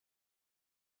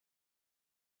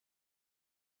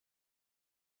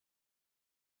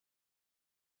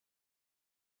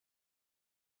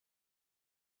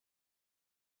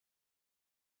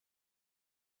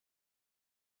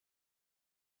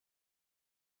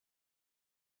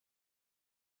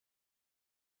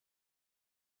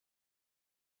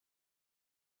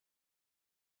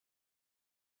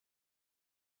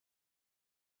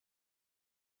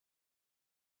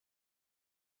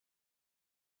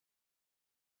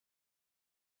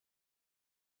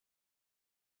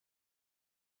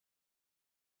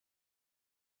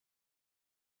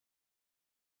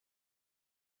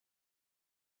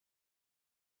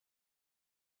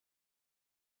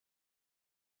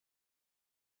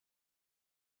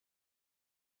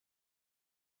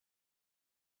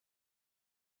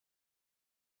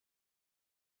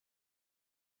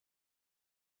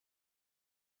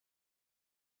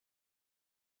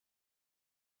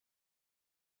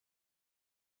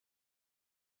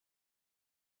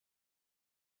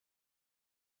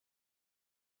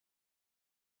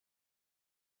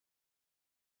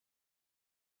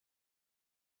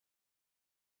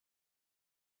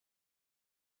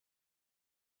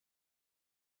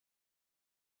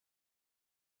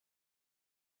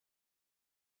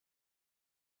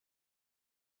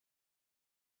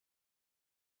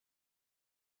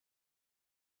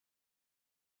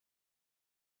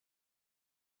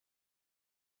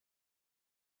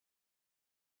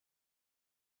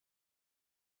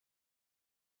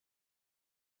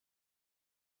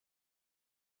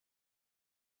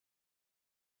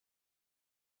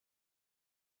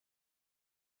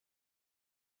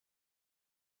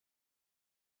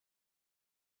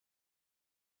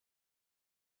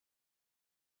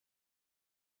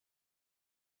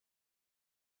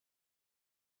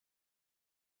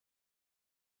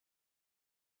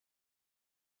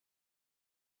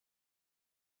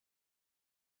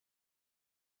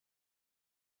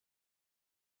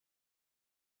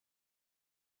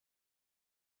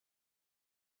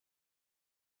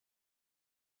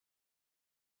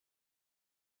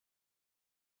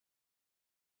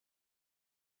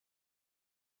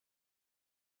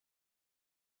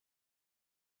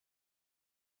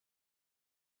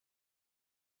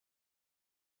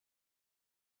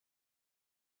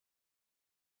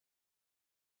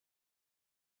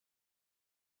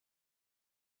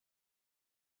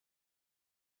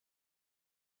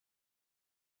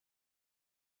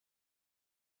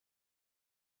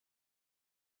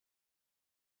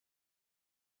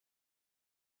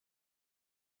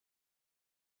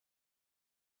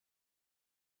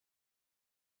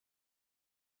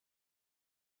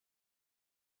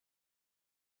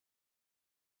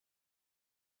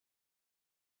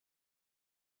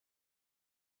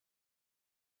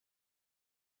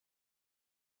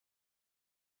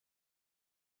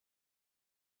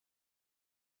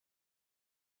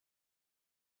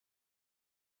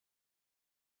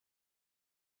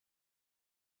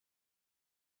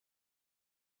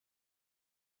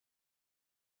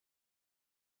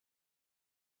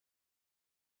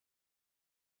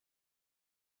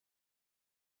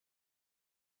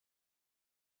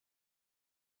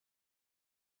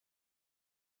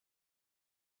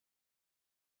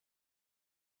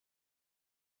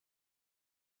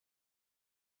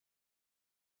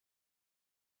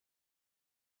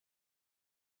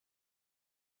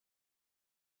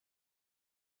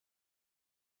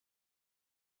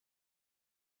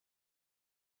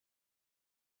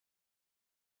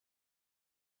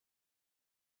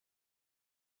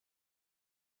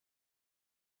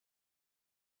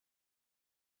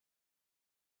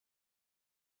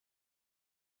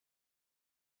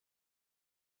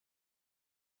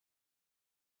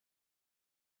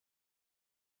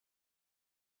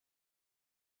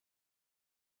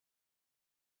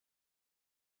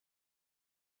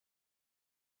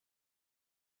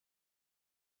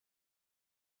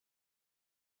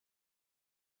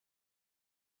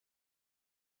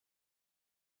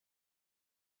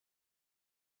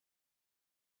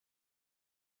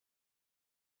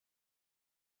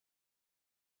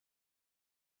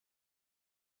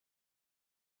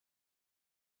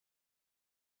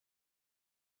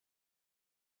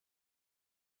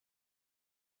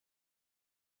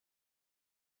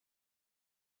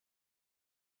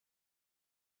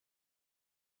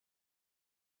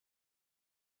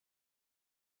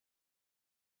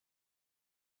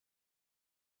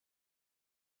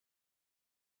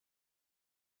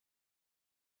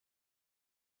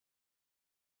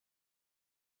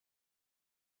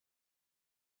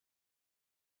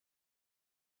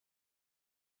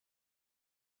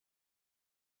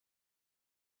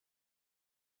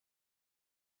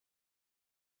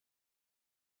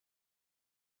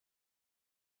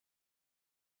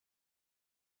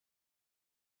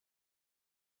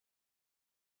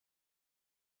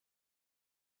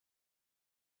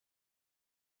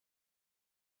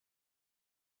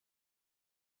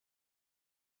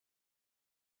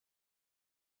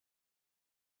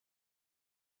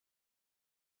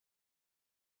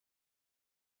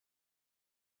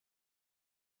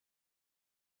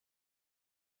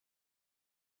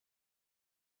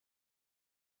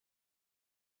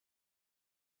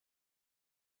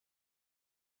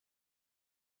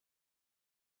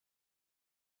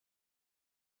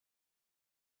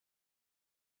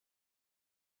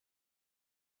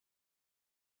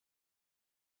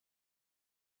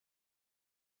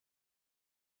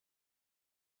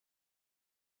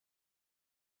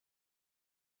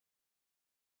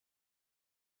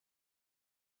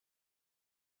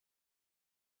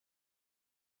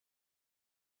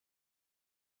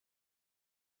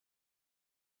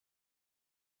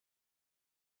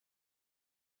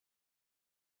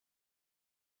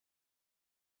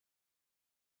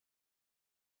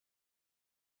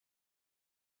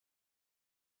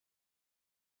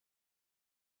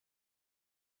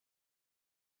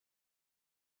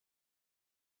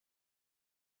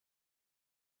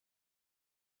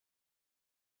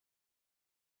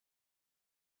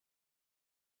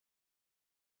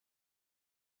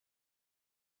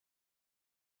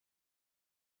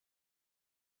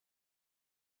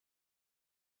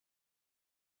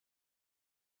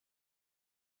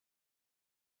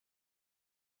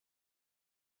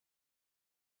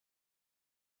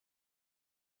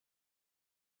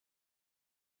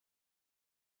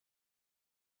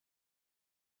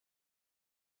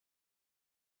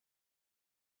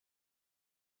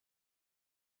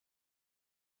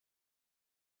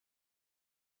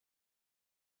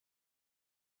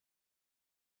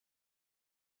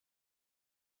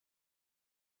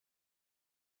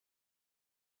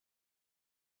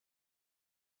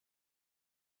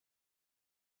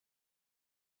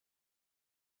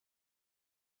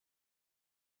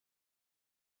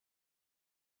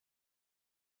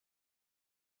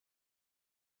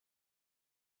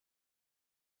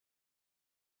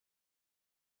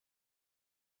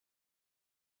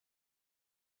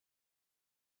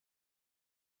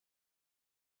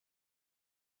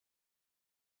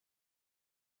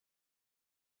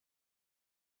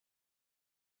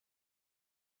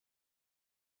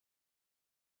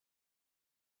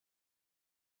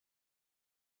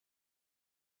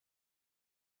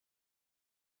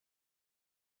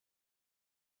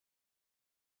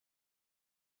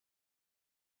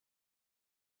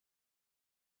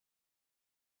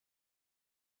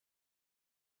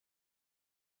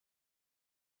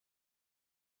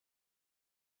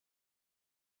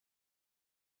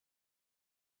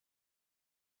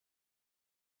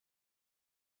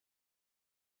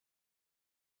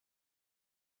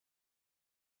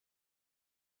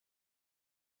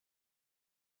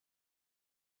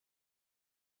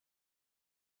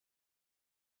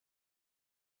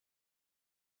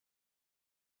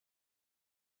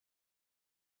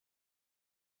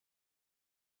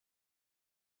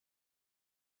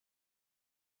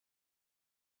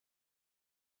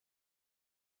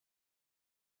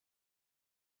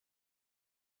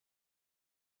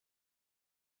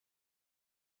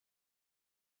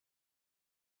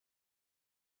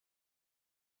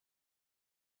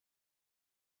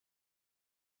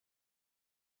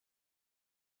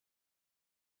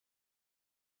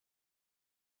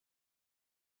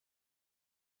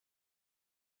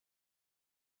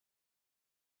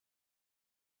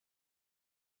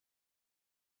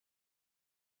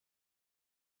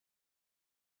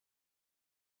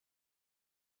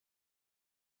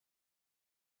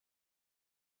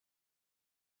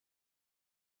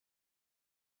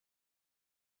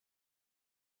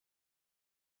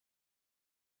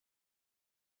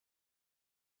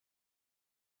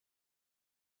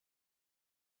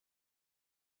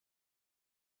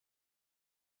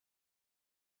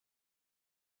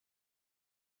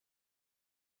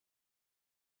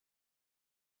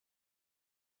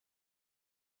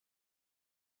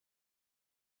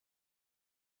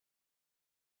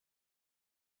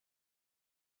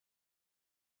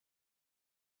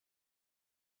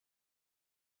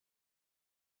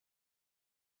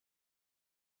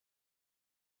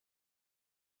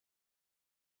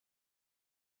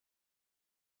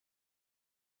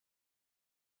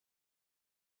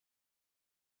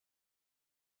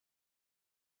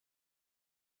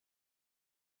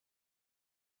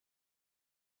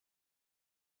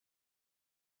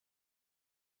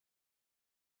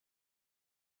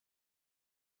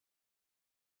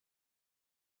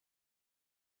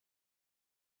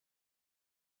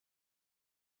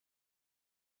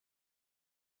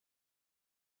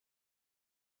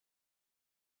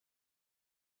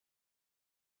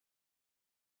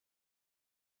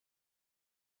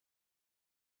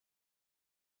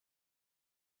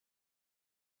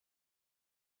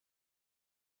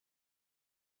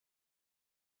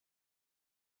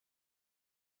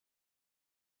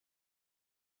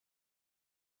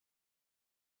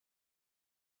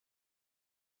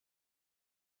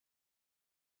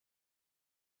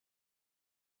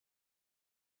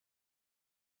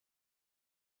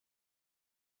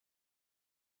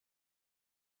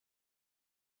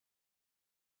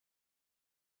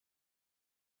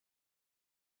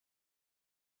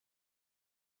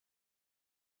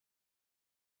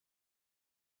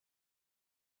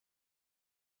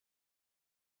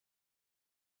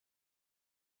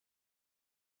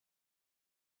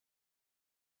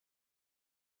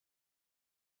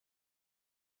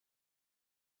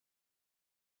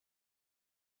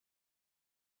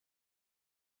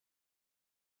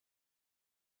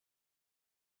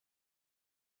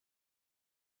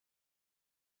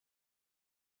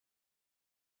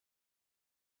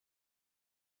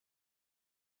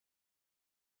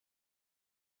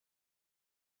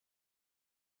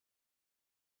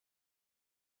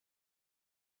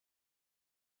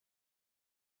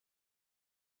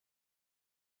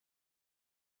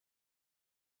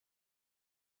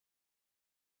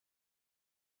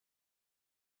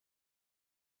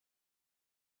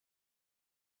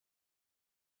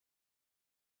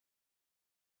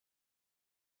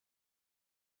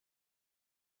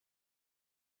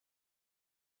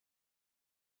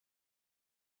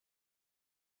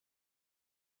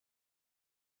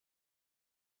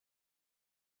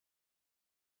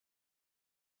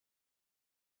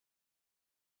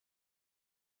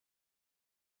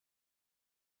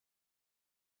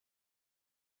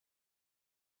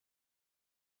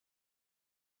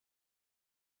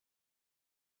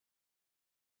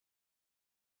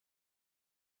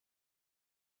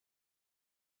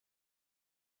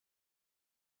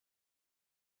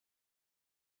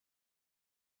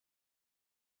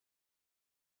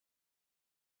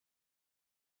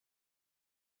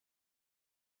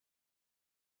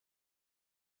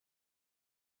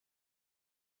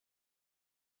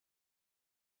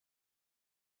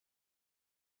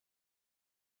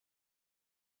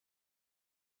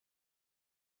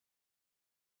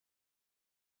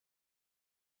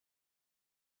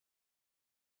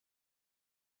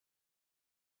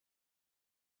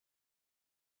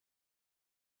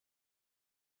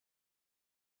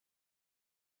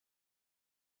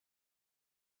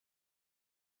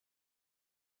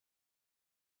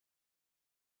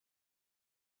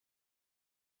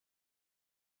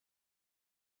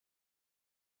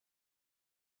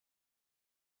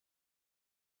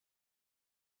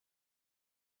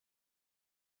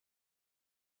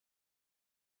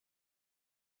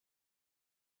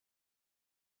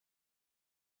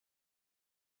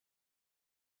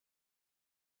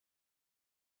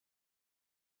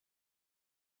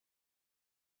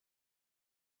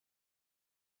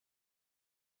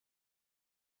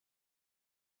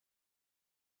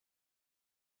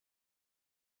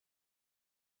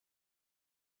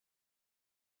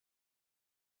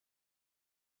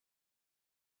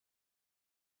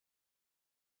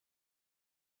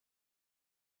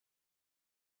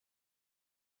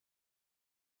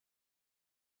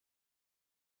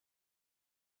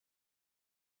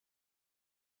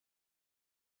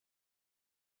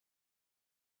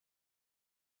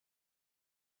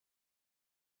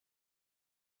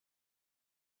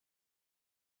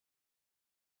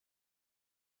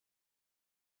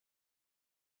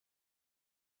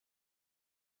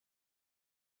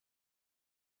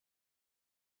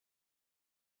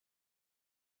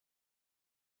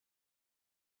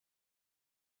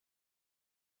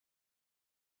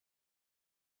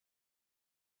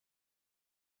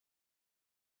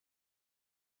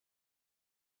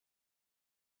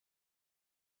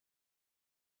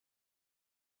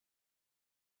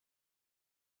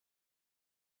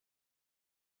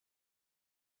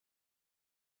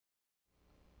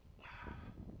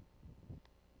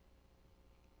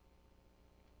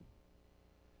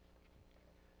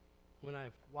when I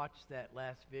watched that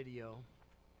last video,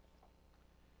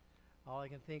 all I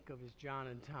can think of is John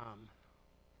and Tom.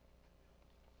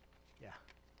 Yeah.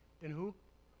 And who?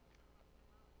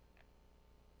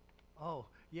 Oh,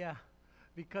 yeah.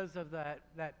 Because of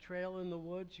that trail in the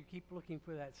woods, you keep looking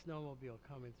for that snowmobile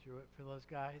coming through it for those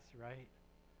guys, right?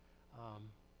 Um,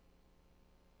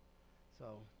 so,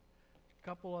 a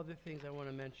couple other things I want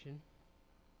to mention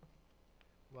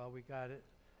while we got it.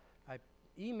 I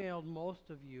emailed most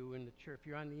of you in the church, if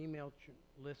you're on the email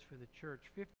list for the church,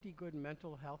 50 good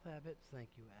mental health habits. Thank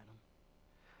you,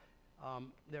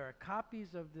 Adam. There are copies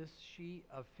of this sheet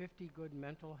of 50 good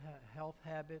mental health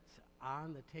habits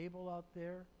on the table out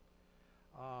there.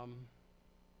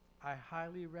 I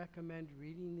highly recommend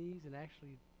reading these and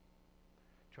actually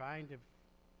trying to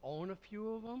own a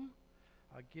few of them.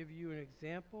 I'll give you an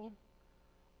example.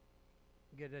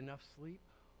 Get enough sleep.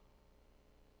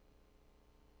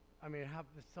 I mean,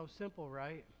 it's so simple,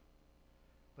 right?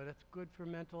 But it's good for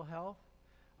mental health.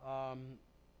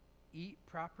 Eat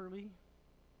properly.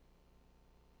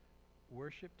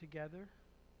 Worship together.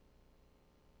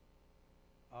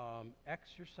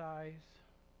 Exercise.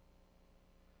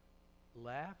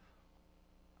 Laugh.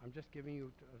 I'm just giving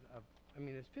you,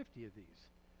 there's 50 of these.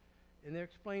 And they're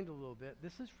explained a little bit.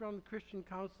 This is from the Christian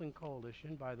Counseling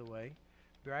Coalition, by the way.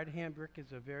 Brad Hambrick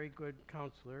is a very good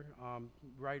counselor,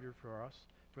 writer for us,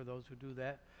 for those who do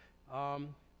that.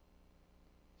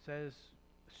 Says,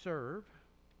 serve.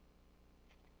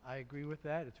 I agree with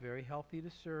that. It's very healthy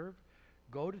to serve.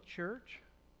 Go to church.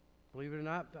 Believe it or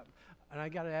not, and I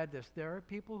got to add this, there are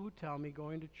people who tell me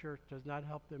going to church does not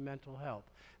help their mental health.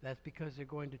 That's because they're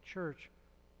going to church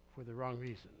for the wrong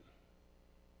reason.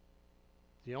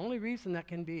 It's the only reason that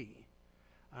can be.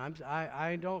 And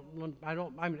I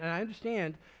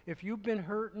understand if you've been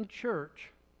hurt in church,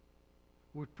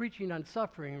 we're preaching on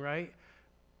suffering, right?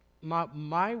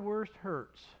 My worst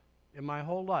hurts in my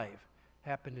whole life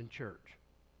happened in church.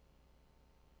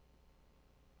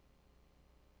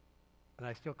 And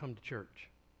I still come to church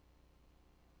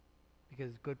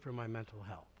because it's good for my mental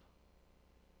health.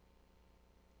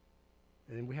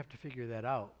 And then we have to figure that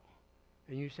out.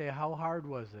 And you say, how hard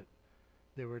was it?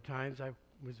 There were times I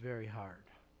was very hard.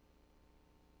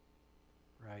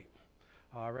 Right.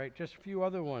 All right, just a few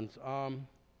other ones.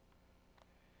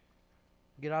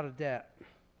 Get out of debt.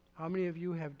 How many of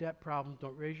you have debt problems?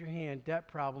 Don't raise your hand. Debt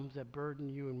problems that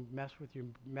burden you and mess with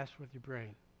your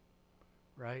brain.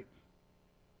 Right?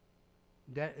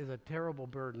 Debt is a terrible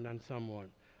burden on someone.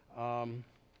 I'll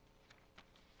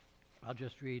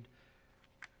just read.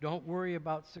 Don't worry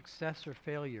about success or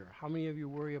failure. How many of you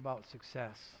worry about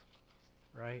success?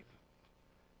 Right?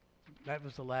 That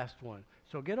was the last one.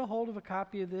 So get a hold of a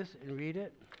copy of this and read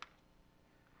it.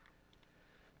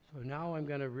 So now I'm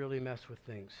going to really mess with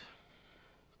things.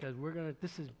 Because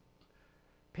this is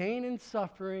Pain and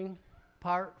Suffering,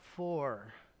 Part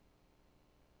 4.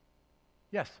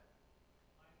 Yes?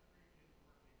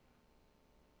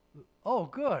 Oh,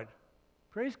 good.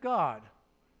 Praise God.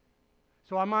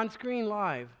 So I'm on screen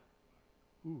live.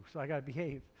 Ooh, so I got to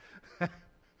behave.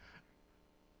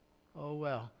 Oh,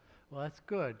 well. Well, that's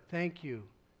good. Thank you.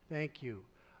 Thank you.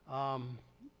 All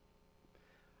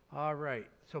right.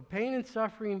 So Pain and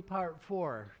Suffering, Part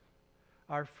 4.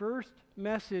 Our first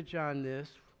message on this,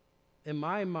 in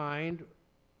my mind,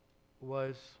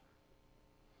 was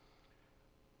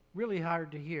really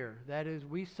hard to hear. That is,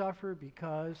 we suffer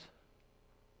because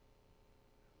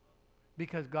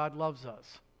God loves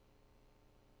us.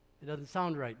 It doesn't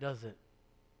sound right, does it?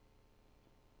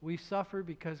 We suffer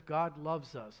because God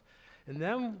loves us. And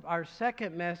then our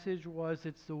second message was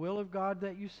it's the will of God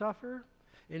that you suffer.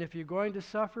 And if you're going to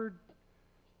suffer,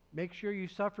 make sure you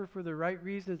suffer for the right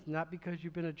reasons, not because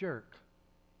you've been a jerk.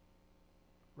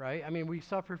 Right? We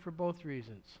suffer for both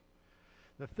reasons.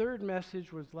 The third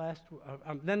message was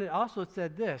then it also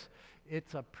said this,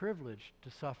 it's a privilege to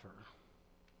suffer.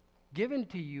 Given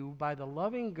to you by the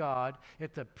loving God,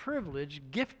 it's a privilege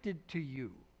gifted to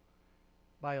you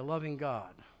by a loving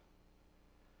God.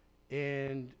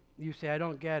 And you say, I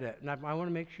don't get it. And I want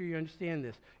to make sure you understand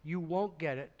this. You won't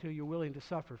get it till you're willing to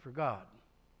suffer for God.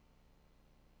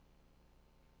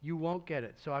 You won't get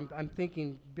it. So I'm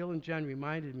thinking, Bill and Jen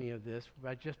reminded me of this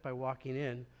just by walking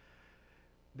in.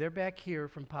 They're back here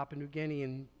from Papua New Guinea,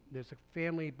 and there's a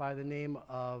family by the name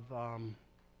of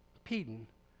Peden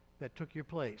that took your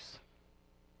place.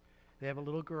 They have a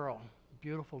little girl,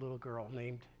 beautiful little girl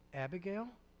named Abigail.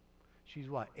 She's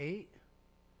what, 8?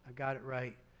 I got it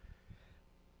right.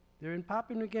 They're in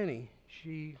Papua New Guinea.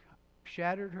 She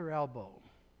shattered her elbow.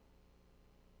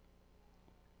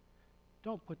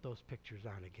 Don't put those pictures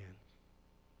on again.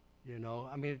 You know,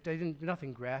 I mean, it didn't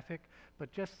nothing graphic,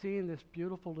 but just seeing this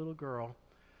beautiful little girl,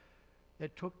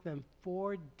 it took them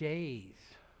 4 days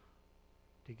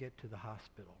to get to the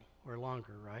hospital, or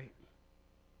longer, right?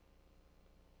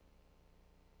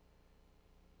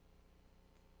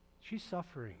 She's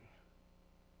suffering.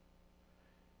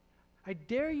 I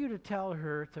dare you to tell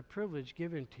her it's a privilege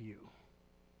given to you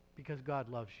because God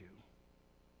loves you.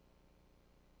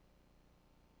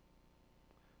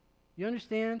 You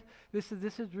understand? This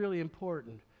is really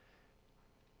important.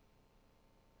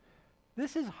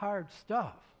 This is hard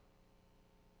stuff,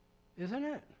 isn't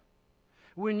it?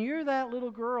 When you're that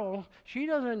little girl, she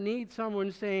doesn't need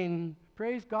someone saying,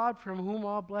 "Praise God from whom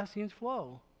all blessings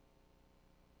flow,"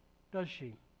 does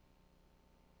she?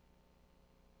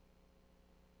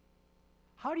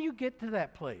 How do you get to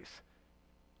that place?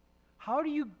 How do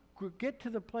you get to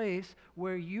the place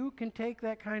where you can take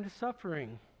that kind of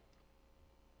suffering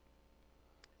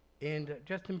and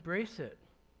just embrace it?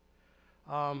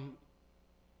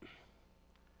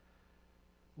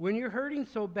 When you're hurting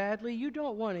so badly, you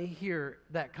don't want to hear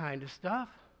that kind of stuff,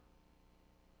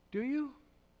 do you?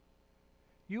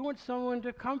 You want someone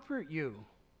to comfort you,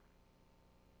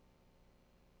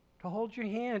 to hold your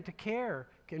hand, to care.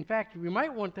 In fact, we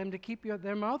might want them to keep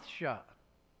their mouth shut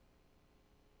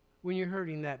when you're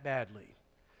hurting that badly.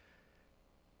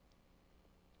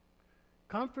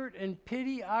 Comfort and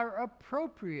pity are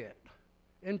appropriate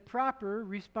and proper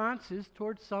responses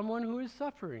towards someone who is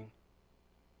suffering.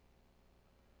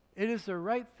 It is the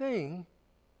right thing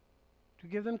to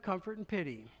give them comfort and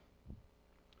pity.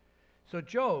 So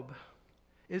Job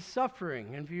is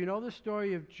suffering. And if you know the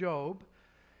story of Job,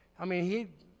 I mean,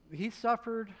 he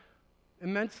suffered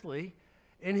immensely,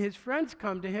 and his friends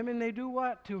come to him and they do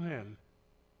what to him?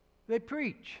 They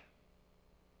preach.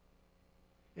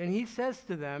 And he says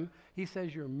to them, he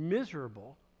says, "You're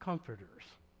miserable comforters."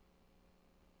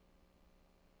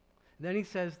 And then he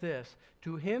says this,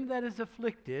 "To him that is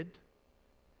afflicted,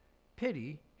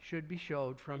 pity should be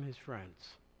showed from his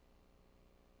friends."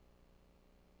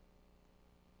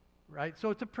 Right? So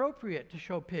it's appropriate to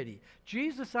show pity.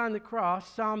 Jesus on the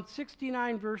cross, Psalm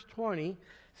 69, verse 20,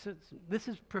 says, this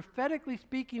is prophetically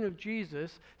speaking of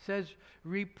Jesus, says,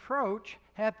 "Reproach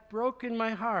hath broken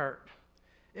my heart,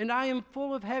 and I am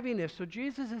full of heaviness." So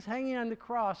Jesus is hanging on the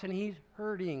cross, and he's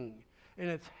hurting, and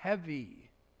it's heavy.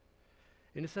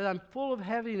 And it says, "I'm full of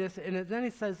heaviness," and then he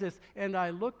says this, "And I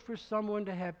looked for someone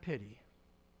to have pity,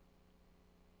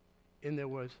 and there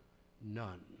was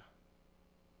none.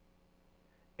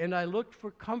 And I looked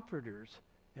for comforters,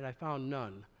 and I found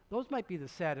none." Those might be the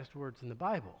saddest words in the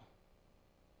Bible,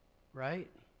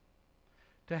 right?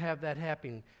 To have that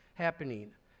happening.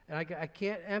 And I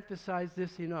can't emphasize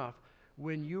this enough.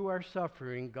 When you are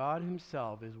suffering, God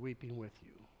himself is weeping with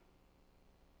you.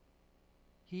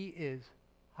 He is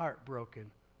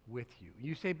heartbroken with you.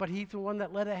 You say, "But he's the one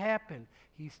that let it happen."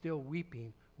 He's still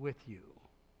weeping with you.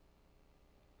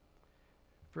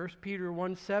 1 Peter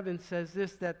 1:7 says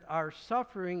this, that our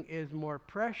suffering is more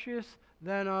precious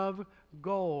than of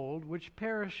gold, which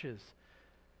perishes.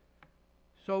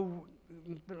 So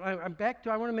I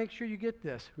want to make sure you get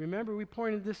this. Remember, we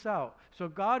pointed this out. So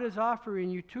God is offering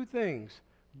you two things,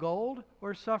 gold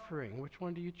or suffering. Which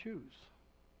one do you choose?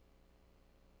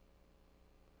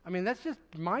 I mean, that's just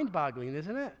mind-boggling,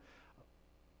 isn't it?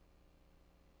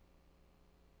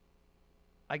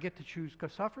 I get to choose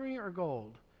suffering or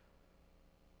gold.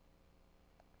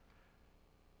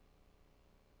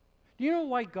 Do you know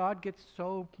why God gets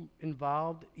so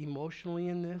involved emotionally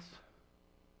in this?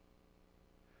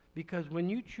 Because when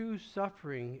you choose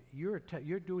suffering, you're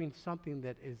doing something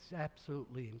that is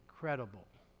absolutely incredible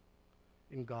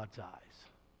in God's eyes.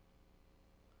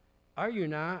 Are you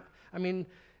not? I mean,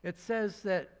 it says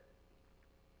that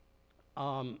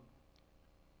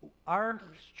our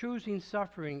choosing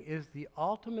suffering is the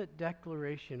ultimate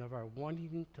declaration of our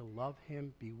wanting to love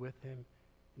him, be with him,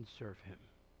 and serve him.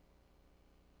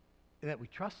 And that we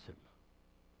trust him.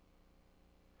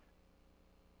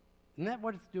 Isn't that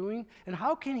what it's doing? And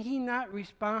how can he not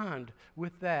respond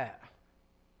with that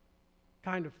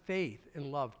kind of faith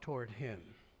and love toward him?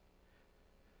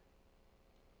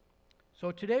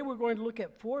 So today we're going to look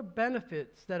at 4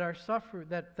 benefits that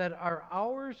are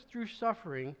ours through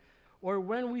suffering, or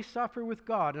when we suffer with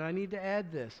God. And I need to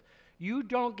add this. You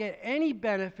don't get any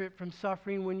benefit from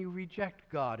suffering when you reject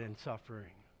God in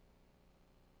suffering.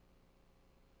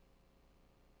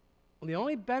 The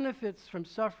only benefits from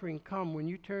suffering come when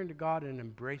you turn to God and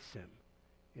embrace him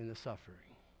in the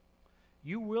suffering.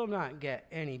 You will not get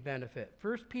any benefit.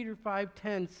 1 Peter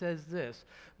 5:10 says this,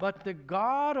 "But the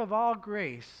God of all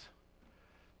grace..."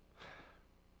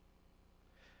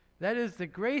 That is the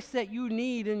grace that you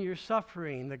need in your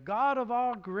suffering. The God of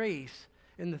all grace.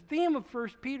 And the theme of 1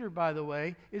 Peter, by the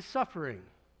way, is suffering.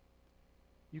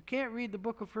 You can't read the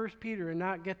book of 1 Peter and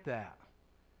not get that.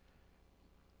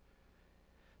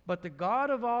 But the God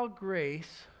of all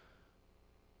grace,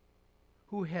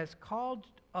 who has called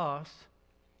us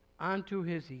unto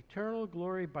his eternal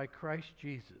glory by Christ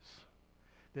Jesus.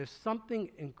 There's something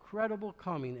incredible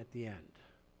coming at the end.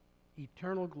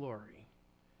 Eternal glory.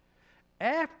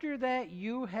 After that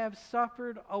you have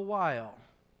suffered a while,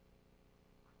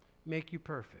 make you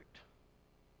perfect.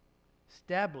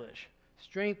 Establish,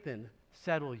 strengthen,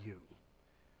 settle you.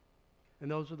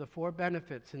 And those are the 4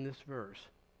 benefits in this verse.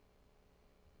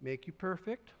 Make you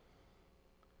perfect,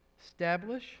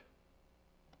 establish,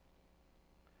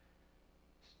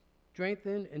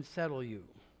 strengthen, and settle you.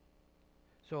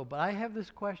 So, but I have this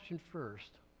question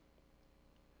first.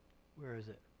 Where is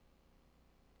it?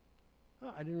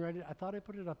 Oh, I didn't write it. I thought I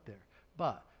put it up there.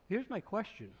 But here's my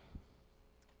question.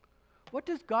 What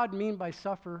does God mean by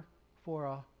suffer for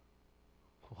a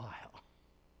while?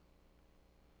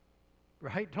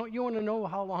 Right? Don't you want to know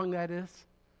how long that is?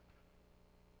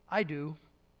 I do.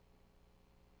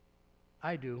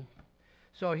 I do.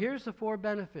 So here's the 4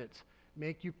 benefits.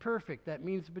 Make you perfect. That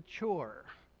means mature.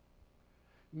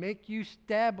 Make you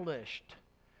established,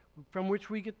 from which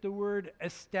we get the word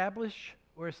establish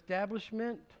or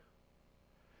establishment.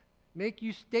 Make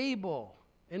you stable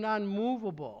and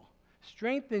unmovable.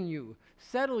 Strengthen you.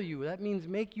 Settle you. That means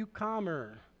make you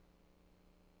calmer.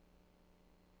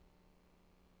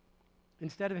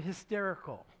 Instead of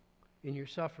hysterical in your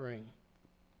suffering.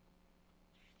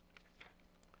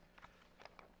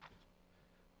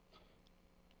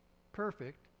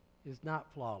 Perfect is not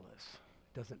flawless.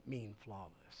 Doesn't mean flawless.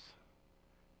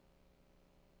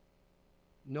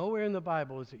 Nowhere in the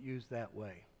Bible is it used that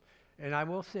way. And I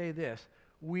will say this,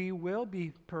 we will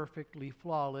be perfectly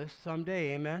flawless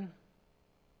someday, amen?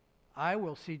 I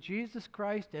will see Jesus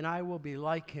Christ and I will be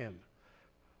like him.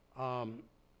 I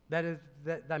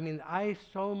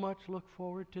so much look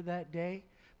forward to that day,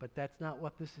 but that's not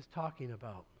what this is talking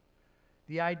about.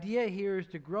 The idea here is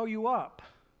to grow you up.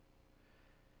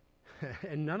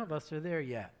 And none of us are there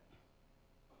yet.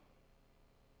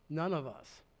 None of us.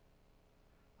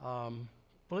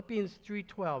 Philippians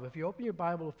 3:12. If you open your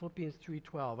Bible to Philippians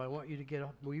 3:12, I want you to get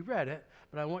up. We read it,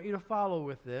 but I want you to follow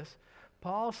with this.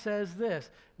 Paul says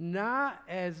this, not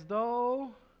as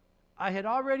though I had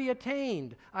already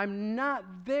attained. I'm not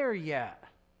there yet.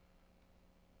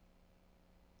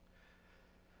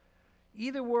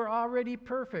 Either we're already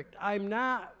perfect. I'm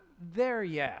not there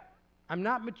yet. I'm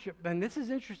not mature. And this is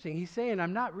interesting. He's saying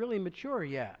I'm not really mature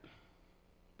yet.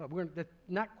 But that's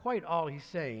not quite all he's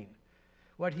saying.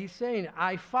 What he's saying,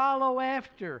 I follow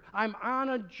after. I'm on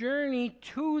a journey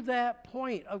to that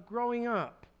point of growing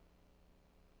up.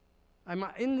 I'm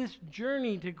in this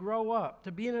journey to grow up,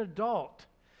 to be an adult.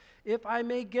 If I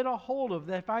may get a hold of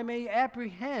that, if I may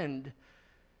apprehend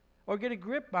or get a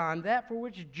grip on that for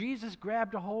which Jesus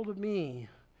grabbed a hold of me,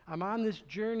 I'm on this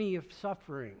journey of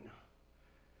suffering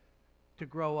to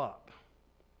grow up.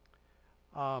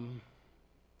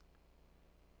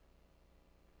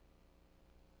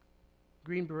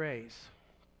 Green Berets.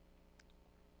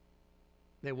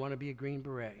 They want to be a Green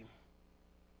Beret.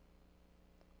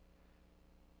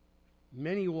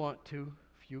 Many want to,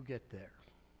 few get there.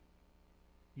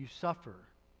 You suffer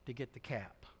to get the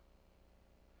cap.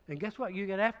 And guess what you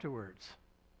get afterwards?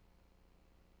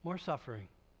 More suffering.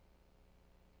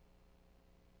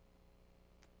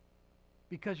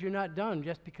 Because you're not done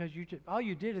just because all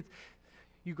you did is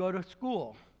you go to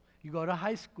school, you go to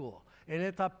high school, and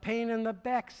it's a pain in the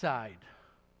backside.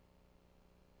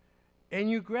 And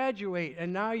you graduate,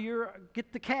 and now you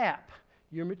get the cap.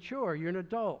 You're mature, you're an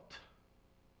adult.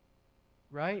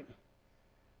 Right?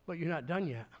 But you're not done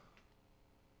yet.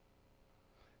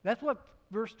 That's what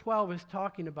verse 12 is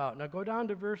talking about. Now go down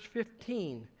to verse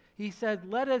 15. He said,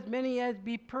 let as many as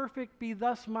be perfect be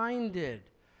thus minded.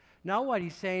 Now what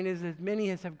he's saying is as many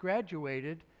as have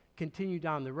graduated continue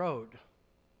down the road.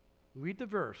 Read the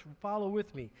verse. Follow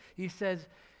with me. He says,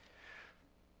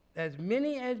 as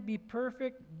many as be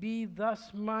perfect be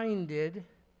thus minded,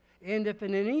 and if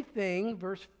in anything,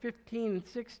 verse 15 and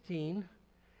 16,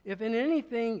 if in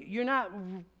anything you're not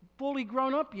fully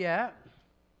grown up yet,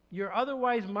 you're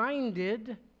otherwise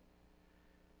minded,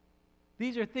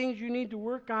 these are things you need to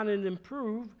work on and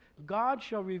improve, God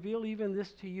shall reveal even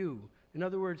this to you. In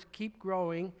other words, keep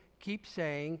growing, keep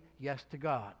saying yes to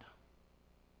God.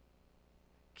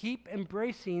 Keep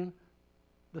embracing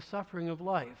the suffering of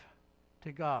life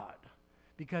to God.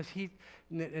 Because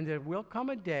there will come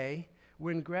a day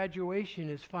when graduation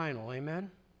is final,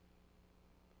 amen?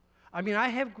 I mean, I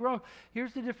have grown.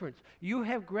 Here's the difference. You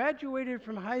have graduated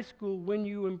from high school when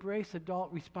you embrace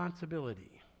adult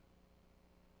responsibility.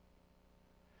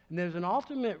 And there's an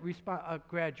ultimate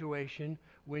graduation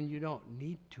when you don't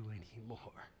need to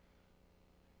anymore.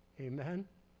 Amen?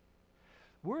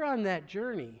 We're on that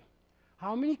journey.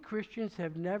 How many Christians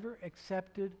have never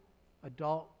accepted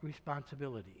adult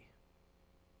responsibility?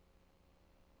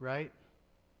 Right?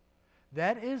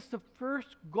 That is the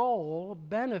first goal,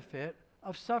 benefit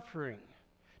of suffering,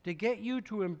 to get you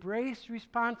to embrace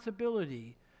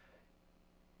responsibility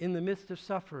in the midst of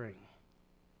suffering.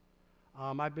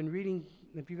 I've been reading,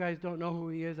 if you guys don't know who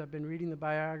he is, I've been reading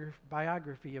the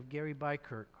biography of Gary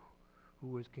Bykirk, who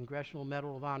was Congressional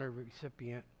Medal of Honor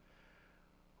recipient,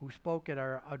 who spoke at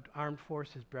our Armed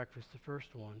Forces breakfast, the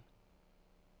first one.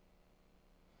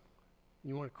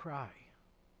 You want to cry.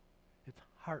 It's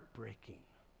heartbreaking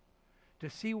to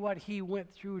see what he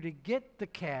went through to get the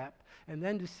cap, and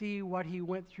then to see what he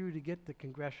went through to get the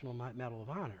Congressional Medal of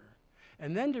Honor,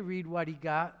 and then to read what he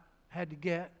had to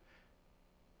get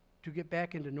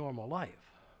back into normal life.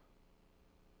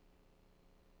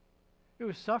 It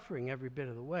was suffering every bit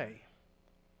of the way.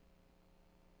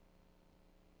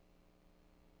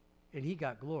 And he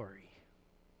got glory.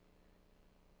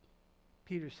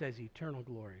 Peter says eternal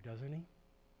glory, doesn't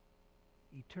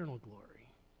he? Eternal glory.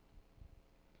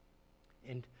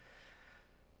 And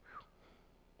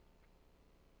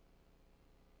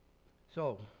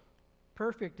so,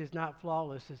 perfect is not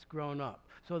flawless, it's grown up.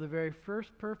 So the very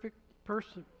first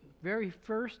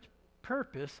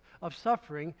purpose of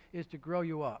suffering is to grow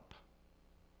you up.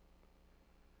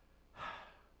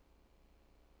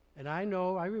 And I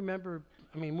remember,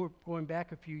 we're going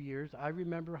back a few years, I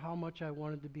remember how much I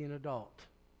wanted to be an adult.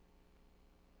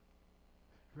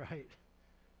 Right?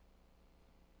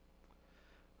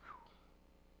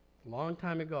 Long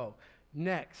time ago.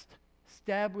 Next,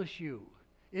 establish you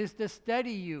is to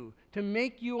steady you, to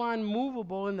make you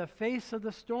unmovable in the face of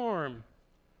the storm.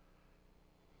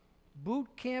 Boot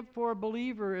camp for a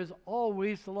believer is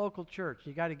always the local church.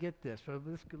 You got to get this. So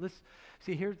let's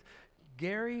see, here's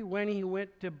Gary, when he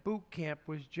went to boot camp,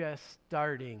 was just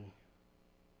starting.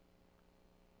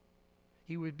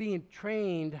 He was being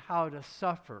trained how to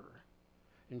suffer.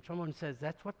 And someone says,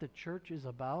 that's what the church is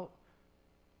about?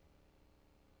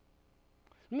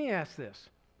 Let me ask this.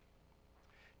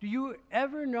 Do you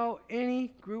ever know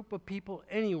any group of people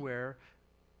anywhere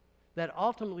that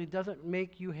ultimately doesn't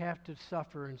make you have to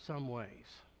suffer in some ways?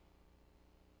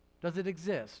 Does it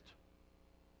exist?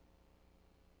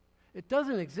 It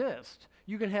doesn't exist.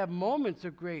 You can have moments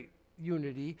of great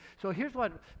unity. So here's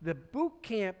what the boot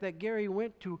camp that Gary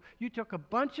went to, you took a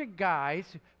bunch of guys,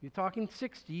 you're talking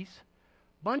 60s,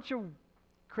 bunch of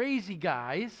crazy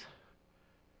guys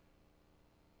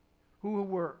who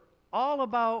were all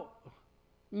about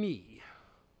me.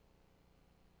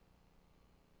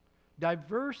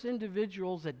 Diverse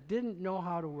individuals that didn't know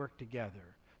how to work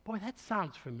together. Boy, that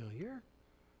sounds familiar,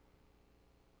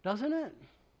 doesn't it?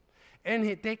 And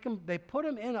they put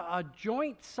them in a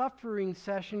joint suffering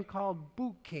session called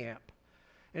boot camp.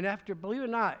 And after, believe it or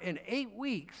not, in 8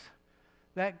 weeks,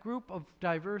 that group of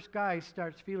diverse guys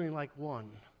starts feeling like one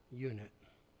unit.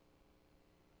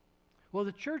 Well,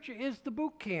 the church is the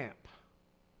boot camp.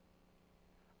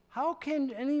 How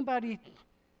can anybody,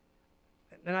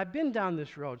 and I've been down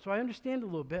this road, so I understand a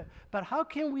little bit, but how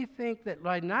can we think that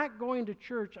by not going to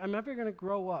church, I'm never going to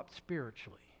grow up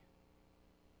spiritually?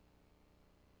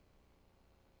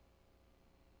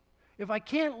 If I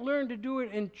can't learn to do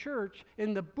it in church,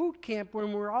 in the boot camp,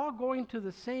 when we're all going to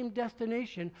the same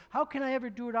destination, how can I ever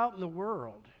do it out in the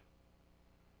world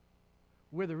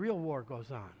where the real war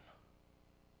goes on?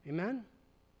 Amen?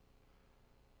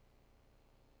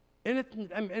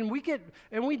 And we get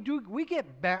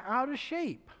out of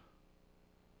shape.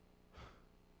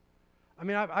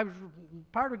 I was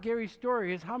part of Gary's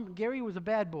story is how Gary was a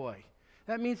bad boy.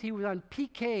 That means he was on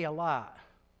PK a lot,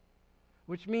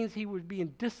 which means he was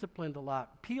being disciplined a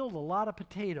lot, peeled a lot of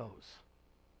potatoes,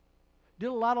 did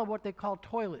a lot of what they call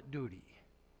toilet duty,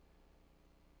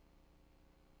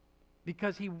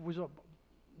 because he was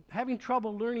having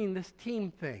trouble learning this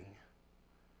team thing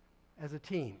as a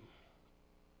team.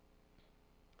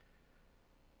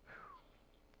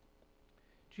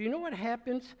 Do you know what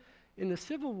happens in the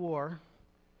Civil War,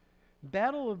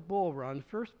 Battle of Bull Run,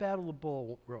 first Battle of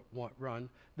Bull Run,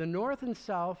 the North and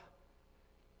South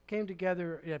came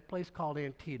together at a place called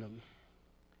Antietam.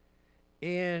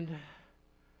 And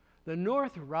the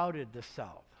North routed the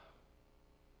South.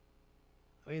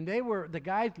 The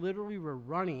guys literally were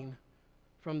running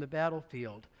from the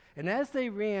battlefield. And as they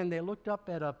ran, they looked up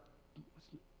at a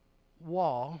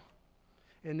wall,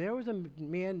 And there was a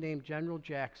man named General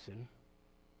Jackson,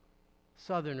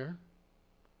 Southerner,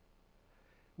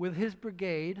 with his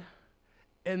brigade,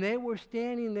 and they were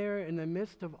standing there in the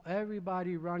midst of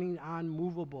everybody running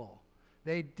unmovable.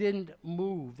 They didn't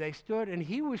move. They stood, and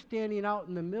he was standing out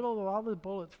in the middle of all the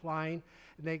bullets flying,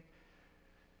 and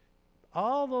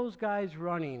all those guys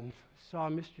running saw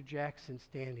Mr. Jackson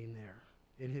standing there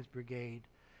in his brigade,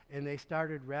 and they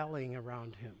started rallying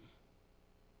around him.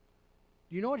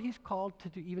 Do you know what he's called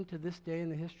even to this day in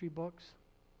the history books?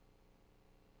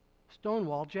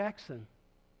 Stonewall Jackson.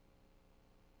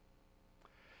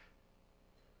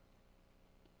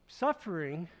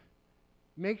 Suffering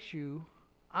makes you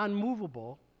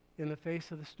unmovable in the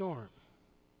face of the storm.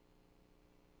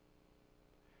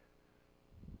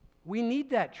 We need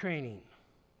that training.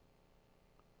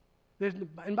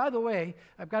 And by the way,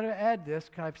 I've got to add this,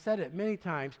 because I've said it many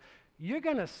times. You're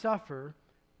going to suffer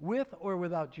with or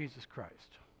without Jesus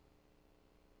Christ.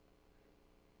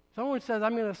 Someone says,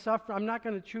 I'm going to suffer. I'm not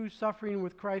going to choose suffering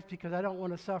with Christ because I don't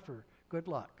want to suffer. Good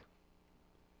luck.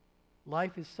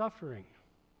 Life is suffering.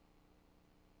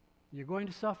 You're going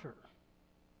to suffer.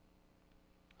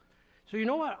 So you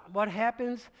know what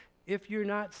happens if you're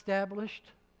not established,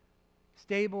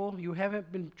 stable, you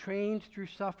haven't been trained through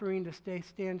suffering to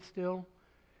stand still?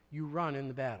 You run in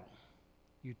the battle.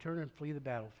 You turn and flee the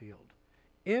battlefield.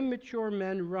 Immature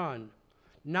men run.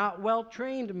 Not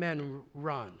well-trained men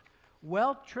run.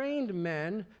 Well-trained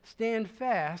men stand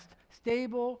fast,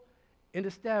 stable, and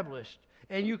established.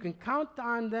 And you can count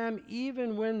on them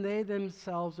even when they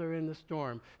themselves are in the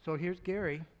storm. So here's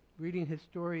Gary reading his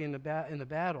story in the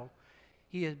battle.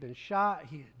 He has been shot,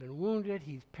 he has been wounded,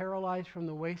 he's paralyzed from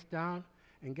the waist down,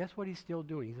 and guess what he's still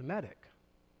doing? He's a medic.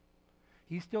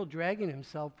 He's still dragging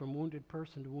himself from wounded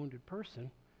person to wounded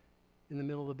person in the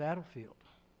middle of the battlefield,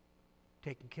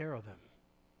 taking care of them.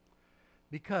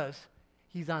 Because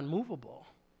he's unmovable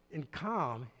and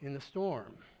calm in the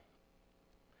storm.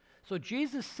 So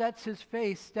Jesus sets his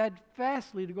face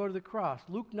steadfastly to go to the cross.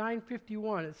 Luke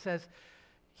 9:51, it says,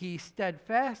 he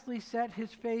steadfastly set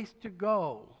his face to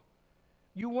go.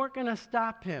 You weren't going to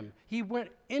stop him. He went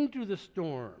into the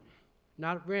storm,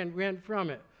 not ran from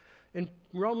it. In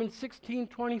Romans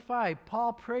 16:25,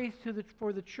 Paul prays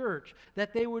for the church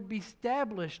that they would be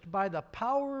established by the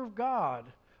power of God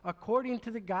according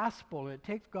to the gospel. And it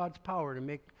takes God's power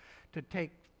to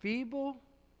take feeble,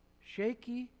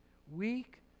 shaky,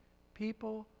 weak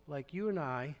people like you and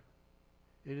I.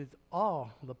 It is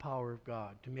all the power of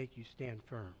God to make you stand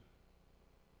firm.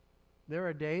 There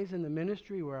are days in the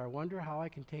ministry where I wonder how I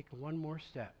can take one more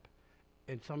step.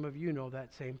 And some of you know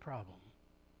that same problem.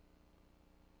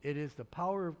 It is the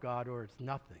power of God or it's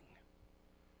nothing.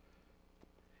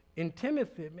 In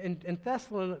 1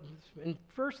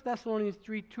 Thessalonians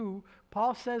 3:2,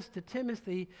 Paul says to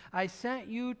Timothy, I sent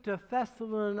you to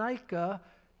Thessalonica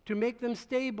to make them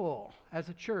stable as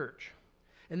a church.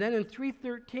 And then in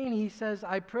 3:13 he says,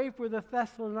 I pray for the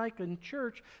Thessalonican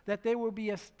church that they will be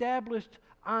established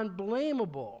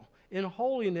unblameable in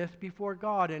holiness before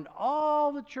God and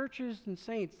all the churches and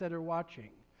saints that are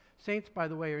watching. Saints, by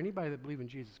the way, are anybody that believe in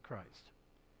Jesus Christ.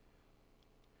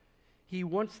 He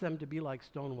wants them to be like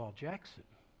Stonewall Jackson,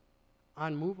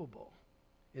 unmovable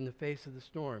in the face of the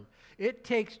storm. It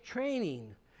takes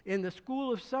training in the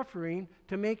school of suffering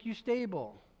to make you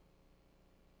stable.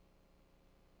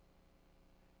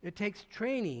 It takes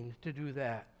training to do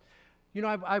that. You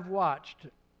know, I've watched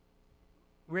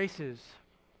races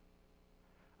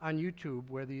on YouTube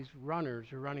where these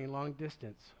runners are running long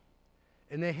distance,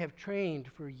 and they have trained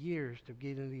for years to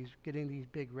getting these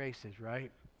big races,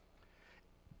 right?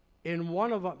 In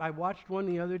one of them, I watched one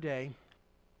the other day.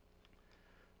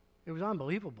 It was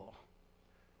unbelievable.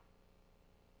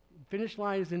 Finish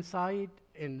line is inside,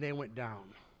 and they went down.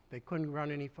 They couldn't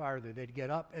run any farther. They'd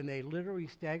get up, and they literally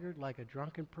staggered like a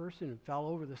drunken person and fell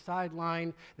over the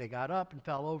sideline. They got up and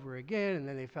fell over again, and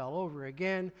then they fell over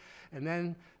again, and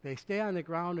then they stay on the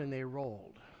ground, and they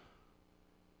rolled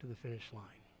to the finish line.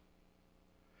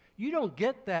 You don't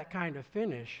get that kind of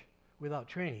finish without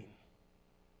training.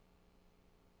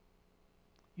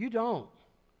 You don't.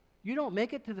 You don't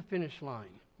make it to the finish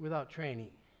line without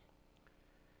training.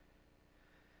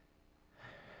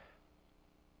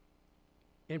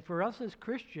 And for us as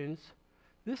Christians,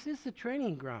 this is the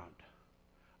training ground.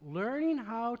 Learning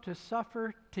how to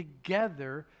suffer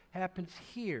together happens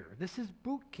here. This is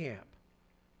boot camp.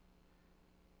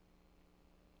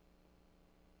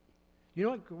 You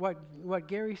know what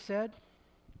Gary said?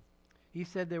 He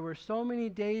said, there were so many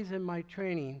days in my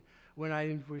training when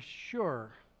I was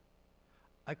sure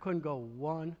I couldn't go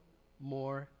one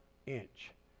more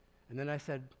inch. And then I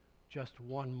said, just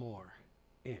one more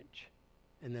inch.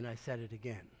 And then I said it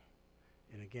again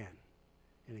and again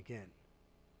and again.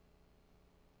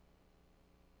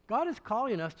 God is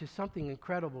calling us to something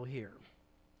incredible here.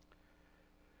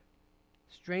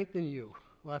 Strengthen you.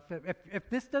 Well,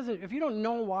 if you don't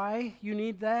know why you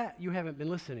need that, you haven't been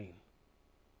listening,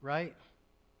 right?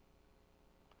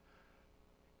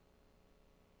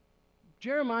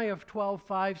 Jeremiah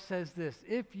 12:5 says this,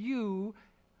 if you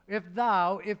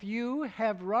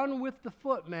have run with the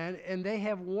footmen and they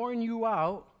have worn you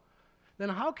out, then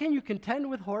how can you contend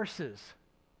with horses?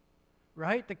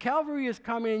 Right? The cavalry is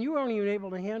coming and you aren't even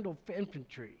able to handle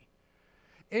infantry.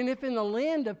 And if in the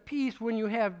land of peace,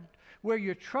 where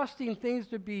you're trusting things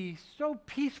to be so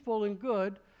peaceful and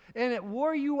good, and it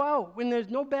wore you out when there's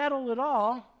no battle at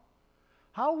all,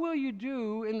 how will you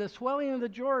do in the swelling of the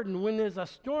Jordan when there's a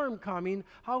storm coming?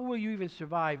 How will you even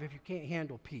survive if you can't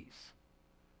handle peace?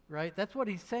 Right? That's what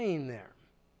he's saying there.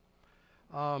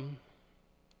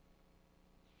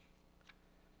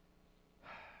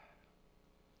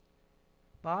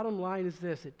 Bottom line is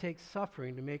this: it takes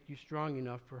suffering to make you strong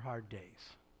enough for hard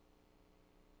days.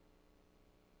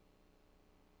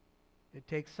 It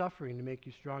takes suffering to make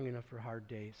you strong enough for hard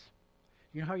days.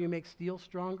 You know how you make steel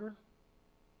stronger?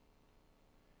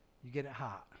 You get it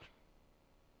hot.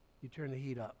 You turn the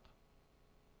heat up.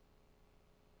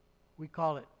 We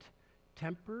call it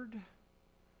tempered.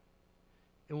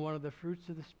 And one of the fruits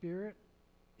of the Spirit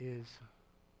is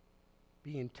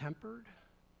being tempered.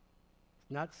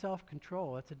 It's not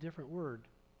self-control. That's a different word.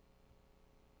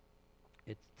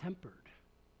 It's tempered.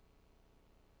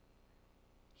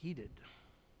 Heated.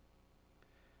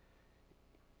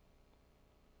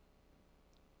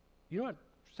 You know what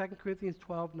 2 Corinthians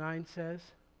 12:9 says?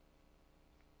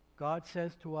 God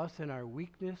says to us in our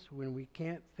weakness, when we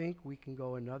can't think we can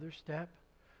go another step,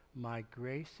 my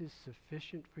grace is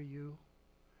sufficient for you.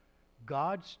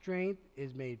 God's strength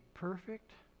is made perfect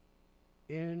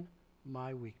in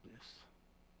my weakness.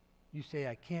 You say,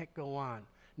 I can't go on.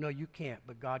 No, you can't,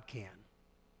 but God can.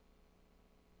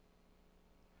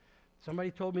 Somebody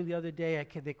told me the other day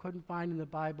they couldn't find in the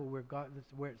Bible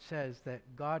where it says that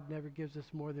God never gives us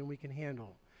more than we can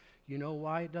handle. You know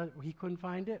why he couldn't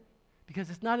find it? Because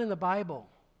it's not in the Bible.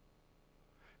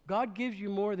 God gives you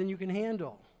more than you can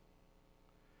handle,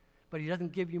 but he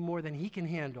doesn't give you more than he can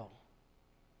handle.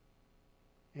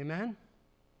 Amen?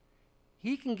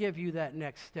 He can give you that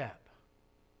next step.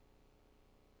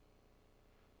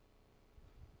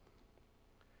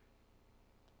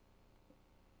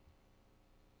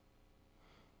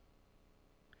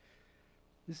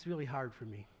 This is really hard for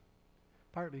me,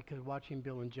 partly because watching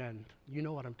Bill and Jen, you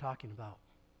know what I'm talking about.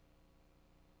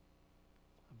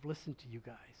 I've listened to you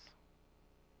guys.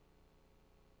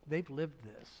 They've lived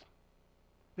this.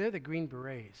 They're the Green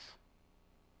Berets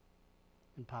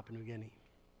in Papua New Guinea.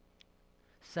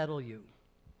 Settle you.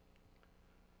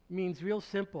 Means real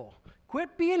simple.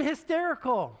 Quit being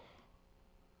hysterical.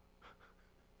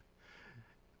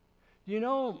 You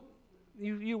know,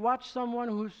 you watch someone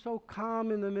who's so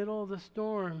calm in the middle of the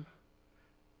storm.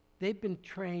 They've been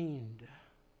trained.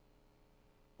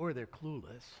 Or they're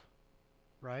clueless,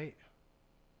 right?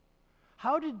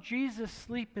 How did Jesus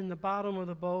sleep in the bottom of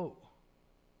the boat?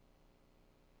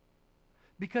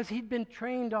 Because he'd been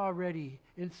trained already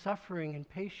in suffering and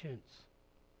patience.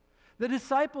 The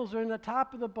disciples are in the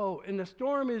top of the boat, and the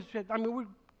storm is,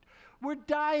 we're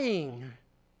dying.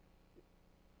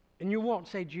 And you won't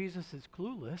say Jesus is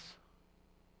clueless.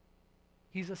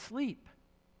 He's asleep.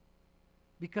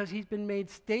 Because he's been made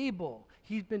stable.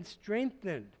 He's been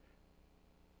strengthened.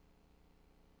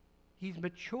 He's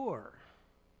mature.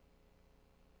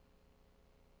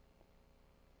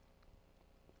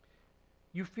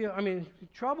 You feel,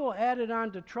 trouble added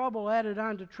on to trouble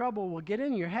will get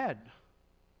in your head.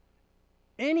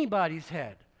 Anybody's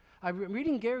head.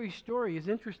 Reading Gary's story is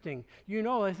interesting. You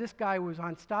know, as this guy was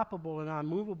unstoppable and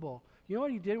unmovable, you know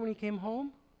what he did when he came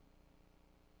home?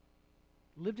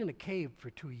 Lived in a cave for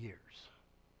 2 years.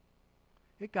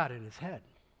 It got in his head.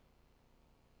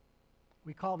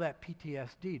 We call that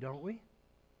PTSD, don't we?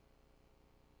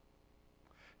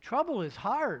 Trouble is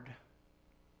hard.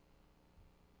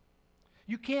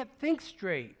 You can't think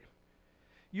straight.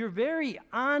 You're very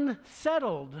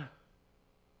unsettled.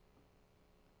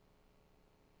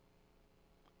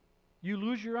 You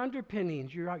lose your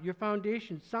underpinnings, your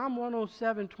foundation. Psalm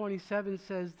 107:27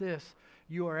 says this,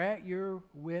 you are at your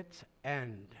wit's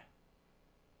end.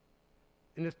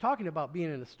 And it's talking about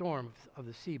being in a storm of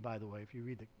the sea, by the way, if you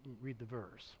read the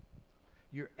verse.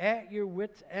 You're at your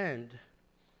wit's end.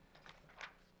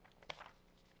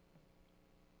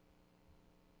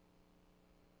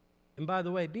 And by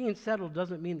the way, being settled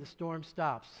doesn't mean the storm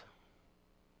stops.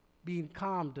 Being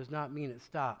calm does not mean it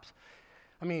stops.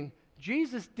 I mean,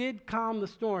 Jesus did calm the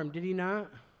storm, did he not?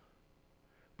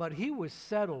 But he was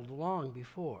settled long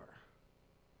before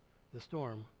the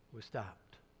storm was stopped.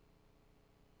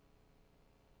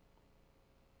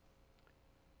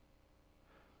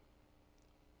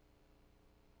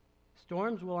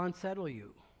 Storms will unsettle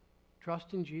you.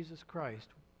 Trust in Jesus Christ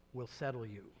will settle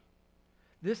you.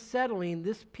 This settling,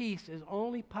 this peace is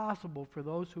only possible for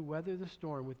those who weather the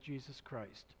storm with Jesus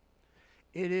Christ.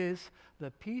 It is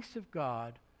the peace of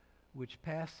God which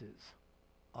passes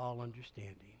all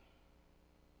understanding.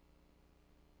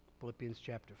 Philippians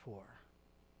chapter 4,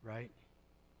 right?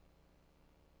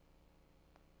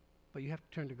 But you have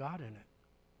to turn to God in it.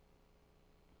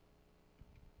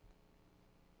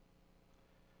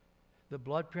 The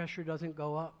blood pressure doesn't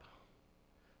go up.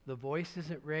 The voice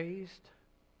isn't raised.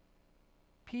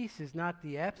 Peace is not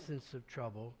the absence of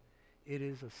trouble. It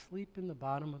is asleep in the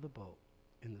bottom of the boat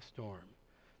in the storm.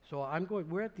 So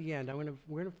we're at the end.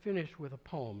 We're going to finish with a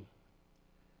poem.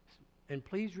 And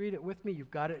please read it with me.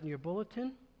 You've got it in your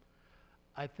bulletin.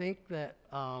 I think that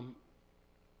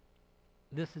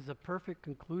this is a perfect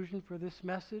conclusion for this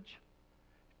message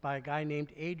by a guy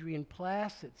named Adrian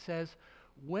Plass. It says,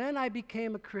 when I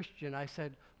became a Christian, I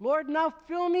said, Lord, now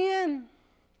fill me in.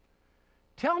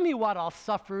 Tell me what I'll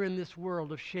suffer in this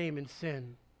world of shame and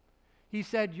sin. He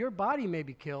said, your body may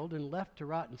be killed and left to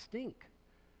rot and stink.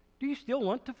 Do you still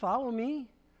want to follow me?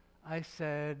 I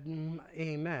said,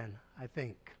 amen, I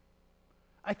think.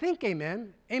 I think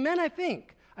amen. Amen, I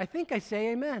think. I think I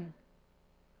say amen.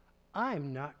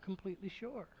 I'm not completely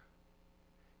sure.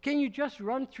 Can you just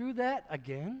run through that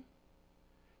again?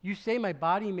 You say my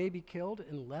body may be killed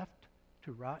and left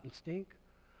to rot and stink?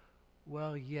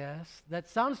 Well, yes. That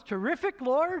sounds terrific,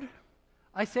 Lord.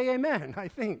 I say amen, I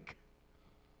think.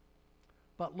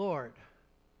 But Lord,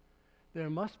 there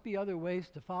must be other ways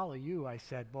to follow you, I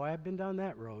said. Boy, I've been down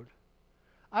that road.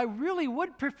 I really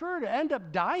would prefer to end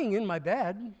up dying in my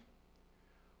bed.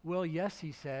 Well, yes,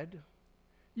 he said.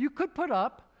 You could put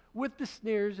up with the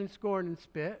sneers and scorn and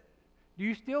spit. Do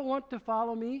you still want to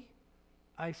follow me?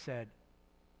 I said,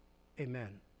 amen,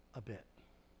 a bit.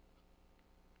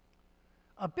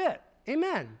 A bit.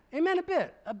 Amen. Amen, a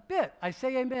bit. A bit. I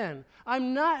say amen.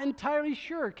 I'm not entirely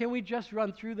sure. Can we just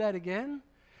run through that again?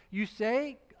 You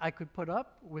say I could put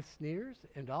up with sneers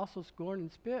and also scorn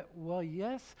and spit. Well,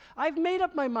 yes. I've made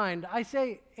up my mind. I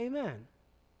say amen,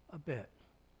 a bit.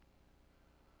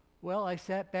 Well, I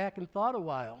sat back and thought a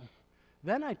while.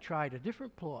 Then I tried a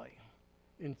different ploy.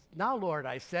 And now, Lord,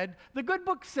 I said, the good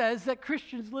book says that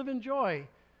Christians live in joy.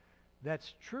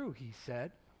 That's true, he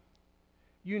said.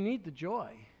 You need the joy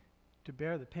to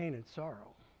bear the pain and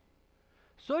sorrow.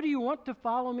 So do you want to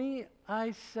follow me?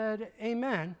 I said,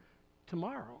 amen,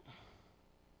 tomorrow.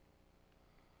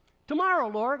 Tomorrow,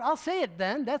 Lord, I'll say it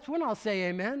then. That's when I'll say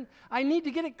amen. I need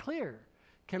to get it clear.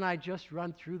 Can I just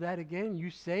run through that again? You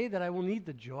say that I will need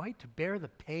the joy to bear the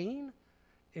pain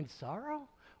and sorrow?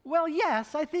 Well,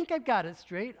 yes, I think I've got it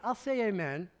straight. I'll say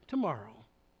amen tomorrow.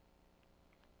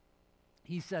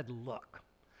 He said, look,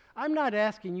 I'm not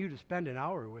asking you to spend an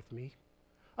hour with me.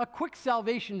 A quick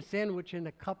salvation sandwich and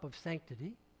a cup of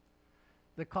sanctity.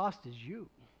 The cost is you.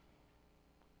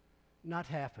 Not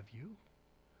half of you,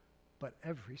 but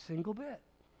every single bit.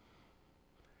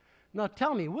 Now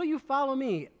tell me, will you follow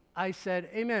me? I said,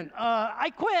 amen.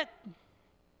 I quit.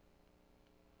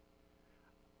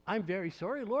 I'm very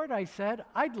sorry, Lord, I said.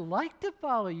 I'd like to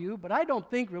follow you, but I don't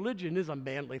think religion is a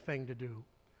manly thing to do.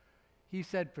 He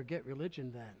said, forget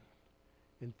religion then,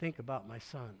 and think about my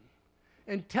son.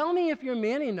 And tell me if you're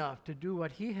man enough to do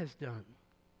what he has done.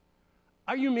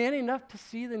 Are you man enough to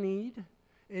see the need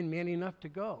and man enough to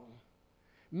go?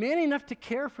 Man enough to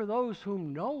care for those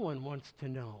whom no one wants to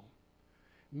know?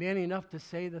 Man enough to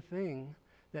say the thing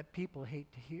that people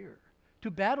hate to hear? To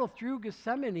battle through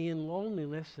Gethsemane in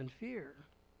loneliness and fear?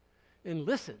 And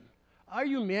listen, are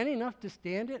you man enough to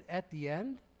stand it at the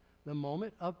end, the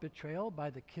moment of betrayal by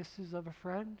the kisses of a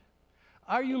friend?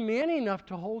 Are you man enough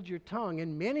to hold your tongue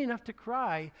and man enough to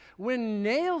cry when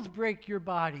nails break your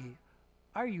body?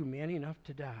 Are you man enough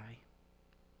to die?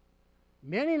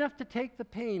 Man enough to take the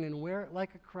pain and wear it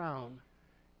like a crown?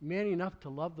 Man enough to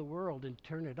love the world and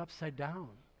turn it upside down?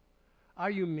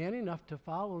 Are you man enough to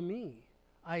follow me?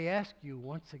 I ask you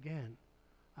once again.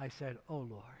 I said, oh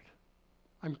Lord,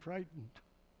 I'm frightened.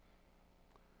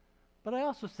 But I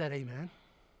also said amen.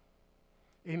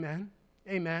 Amen.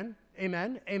 Amen.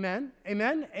 Amen. Amen.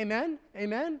 Amen. Amen.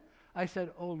 Amen. I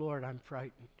said, oh Lord, I'm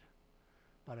frightened.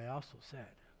 But I also said,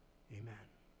 amen.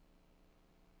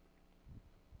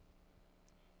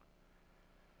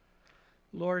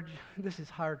 Lord, this is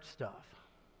hard stuff.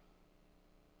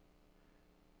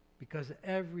 because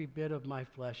every bit of my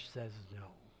flesh says no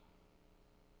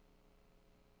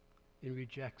and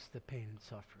rejects the pain and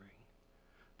suffering.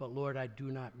 But Lord, I do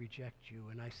not reject you,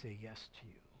 and I say yes to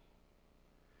you.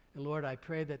 And Lord, I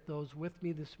pray that those with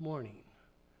me this morning,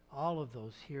 all of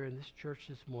those here in this church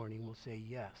this morning, will say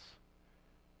yes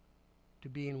to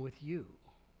being with you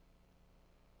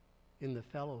in the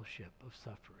fellowship of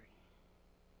suffering.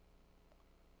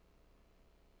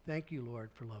 Thank you,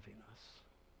 Lord, for loving us.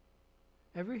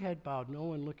 Every head bowed, no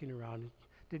one looking around.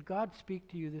 Did God speak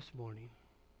to you this morning?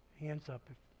 Hands up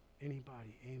if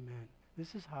anybody. Amen.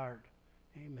 This is hard.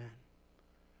 Amen.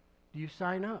 Do you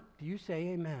sign up? Do you say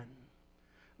amen?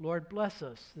 Lord, bless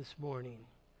us this morning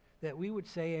that we would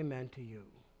say amen to you,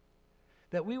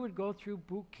 that we would go through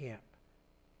boot camp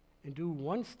and do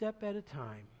one step at a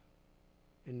time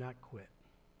and not quit.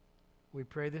 We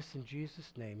pray this in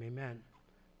Jesus' name. Amen.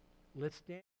 Let's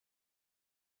stand.